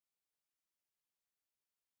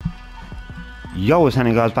Yo, what's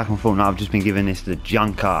happening guys, back on Fortnite. I've just been given this the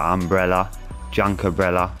JUNKER umbrella.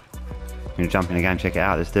 JUNKER-brella. I'm going to jump in the game, check it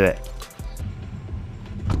out, let's do it.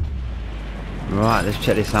 Right, let's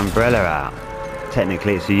check this umbrella out.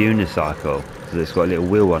 Technically it's a unicycle, because it's got a little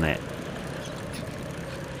wheel on it.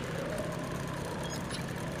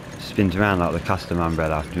 Spins around like the custom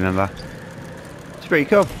umbrella, do you remember? It's pretty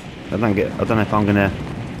cool. I don't know if I'm going to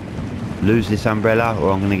lose this umbrella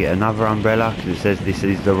or I'm going to get another umbrella, because it says this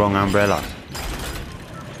is the wrong umbrella.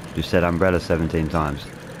 Just said umbrella 17 times.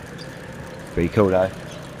 Pretty cool though.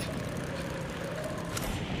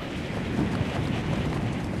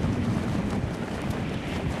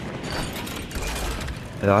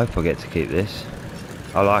 I hope I get to keep this.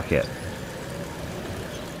 I like it.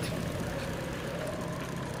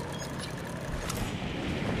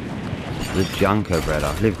 The JUNKER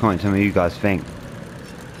umbrella. Leave a comment, tell me what you guys think.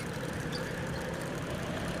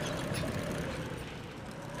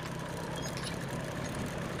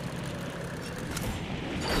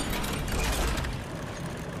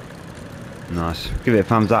 Nice. Give it a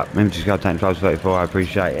thumbs up. Remember to subscribe to Gameplay.checking. I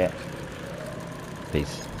appreciate it.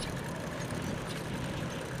 Peace.